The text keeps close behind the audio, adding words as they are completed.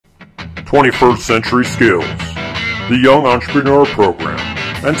21st Century Skills, the Young Entrepreneur Program,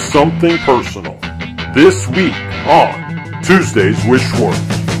 and something personal. This week on Tuesdays with Schwartz.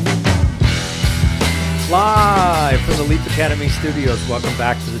 Live from the Leap Academy studios, welcome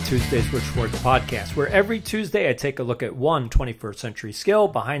back to the Tuesdays with Schwartz podcast, where every Tuesday I take a look at one 21st century skill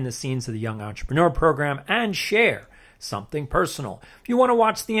behind the scenes of the Young Entrepreneur Program and share something personal. If you want to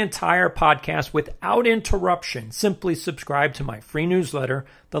watch the entire podcast without interruption, simply subscribe to my free newsletter.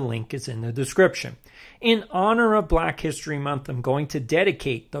 The link is in the description. In honor of Black History Month, I'm going to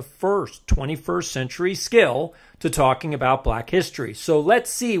dedicate the first 21st century skill to talking about Black history. So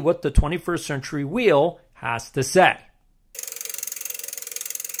let's see what the 21st century wheel has to say.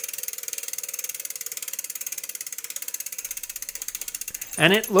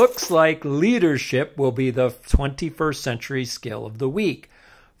 And it looks like leadership will be the 21st century skill of the week.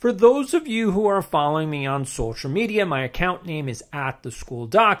 For those of you who are following me on social media, my account name is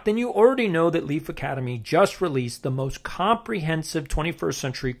 @theschooldoc, then you already know that Leaf Academy just released the most comprehensive 21st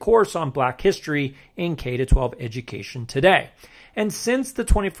century course on Black history in K-12 education today. And since the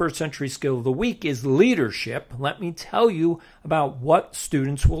 21st century skill of the week is leadership, let me tell you about what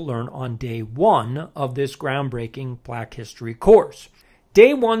students will learn on day one of this groundbreaking Black history course.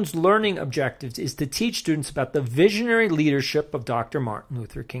 Day one's learning objectives is to teach students about the visionary leadership of Dr. Martin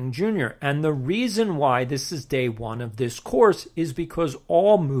Luther King Jr. And the reason why this is day one of this course is because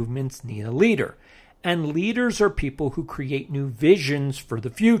all movements need a leader. And leaders are people who create new visions for the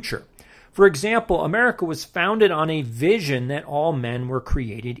future. For example, America was founded on a vision that all men were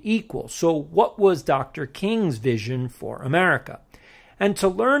created equal. So what was Dr. King's vision for America? And to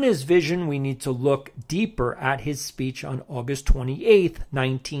learn his vision, we need to look deeper at his speech on August 28,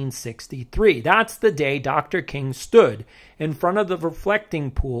 1963. That's the day Dr. King stood in front of the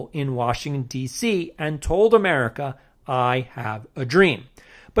reflecting pool in Washington, D.C. and told America, "I have a dream."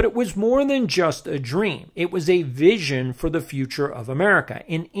 But it was more than just a dream. It was a vision for the future of America.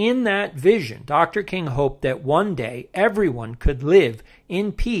 And in that vision, Dr. King hoped that one day everyone could live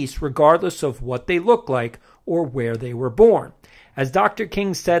in peace regardless of what they looked like or where they were born. As Dr.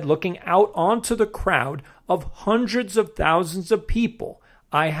 King said, looking out onto the crowd of hundreds of thousands of people,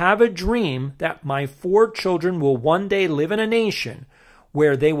 "I have a dream that my 4 children will one day live in a nation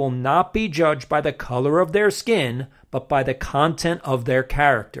where they will not be judged by the color of their skin, but by the content of their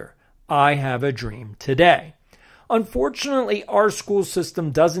character. I have a dream today." Unfortunately, our school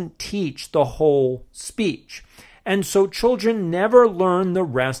system doesn't teach the whole speech, and so children never learn the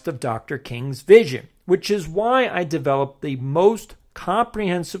rest of Dr. King's vision, which is why I developed the most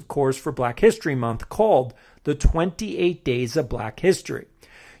comprehensive course for Black History Month called The 28 Days of Black History.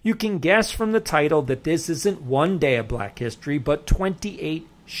 You can guess from the title that this isn't one day of Black history, but 28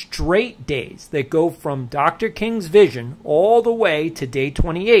 straight days that go from Dr. King's vision all the way to day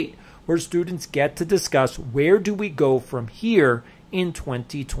 28, where students get to discuss where do we go from here in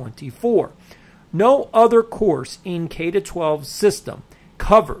 2024. No other course in K-12 system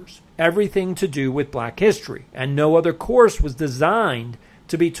covers everything to do with Black history, and no other course was designed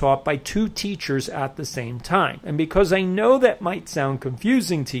to be taught by 2 teachers at the same time. And because I know that might sound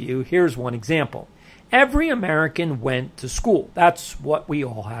confusing to you, here's one example. Every American went to school. That's what we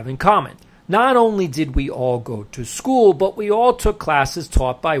all have in common. Not only did we all go to school, but we all took classes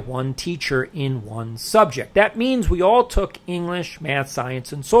taught by one teacher in one subject. That means we all took English, math,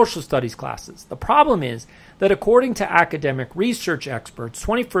 science, and social studies classes. The problem is that according to academic research experts,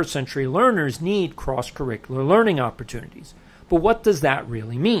 21st century learners need cross-curricular learning opportunities. But what does that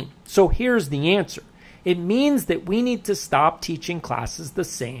really mean? So here's the answer. It means that we need to stop teaching classes the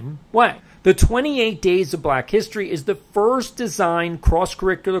same way. The 28 Days of Black History is the first designed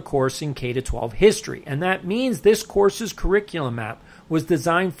cross-curricular course in K-12 history, and that means this course's curriculum map was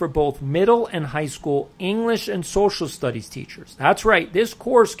designed for both middle and high school English and social studies teachers. That's right, this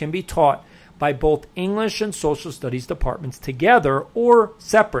course can be taught by both English and social studies departments together or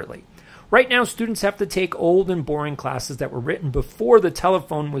separately. Right now, students have to take old and boring classes that were written before the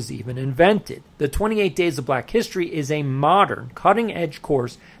telephone was even invented. The 28 Days of Black History is a modern, cutting-edge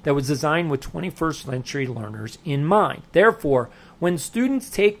course that was designed with 21st century learners in mind. Therefore, when students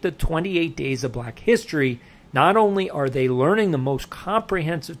take the 28 Days of Black History, not only are they learning the most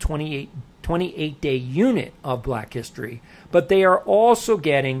comprehensive 28-day unit of Black history, but they are also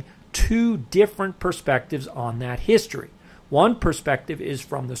getting 2 different perspectives on that history. One perspective is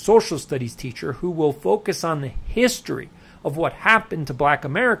from the social studies teacher who will focus on the history of what happened to Black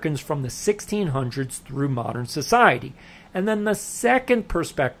Americans from the 1600s through modern society. And then the second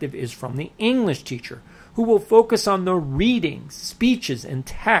perspective is from the English teacher who will focus on the readings, speeches, and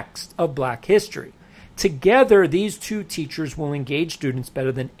text of Black history. Together, these two teachers will engage students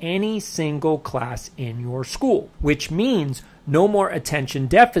better than any single class in your school, which means no more attention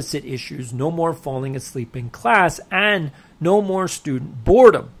deficit issues, no more falling asleep in class, and no more student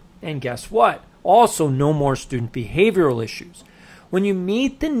boredom. And guess what? Also, no more student behavioral issues. When you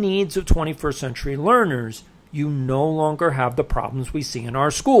meet the needs of 21st century learners, you no longer have the problems we see in our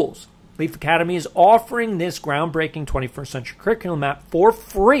schools. Leaf Academy is offering this groundbreaking 21st century curriculum map for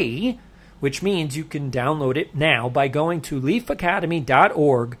free, which means you can download it now by going to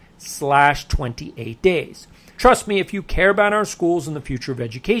leafacademy.org/28days. Trust me, if you care about our schools and the future of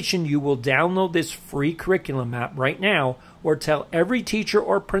education, you will download this free curriculum map right now, or tell every teacher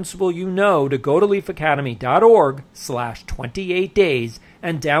or principal you know to go to leafacademy.org/28days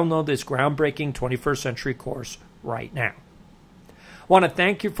and download this groundbreaking 21st century course right now. I want to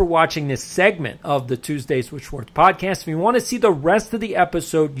thank you for watching this segment of the Tuesdays with Schwartz podcast. If you want to see the rest of the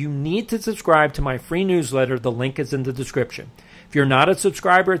episode, you need to subscribe to my free newsletter. The link is in the description. If you're not a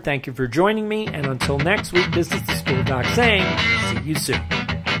subscriber, thank you for joining me. And until next week, this is the School Doc saying, see you soon.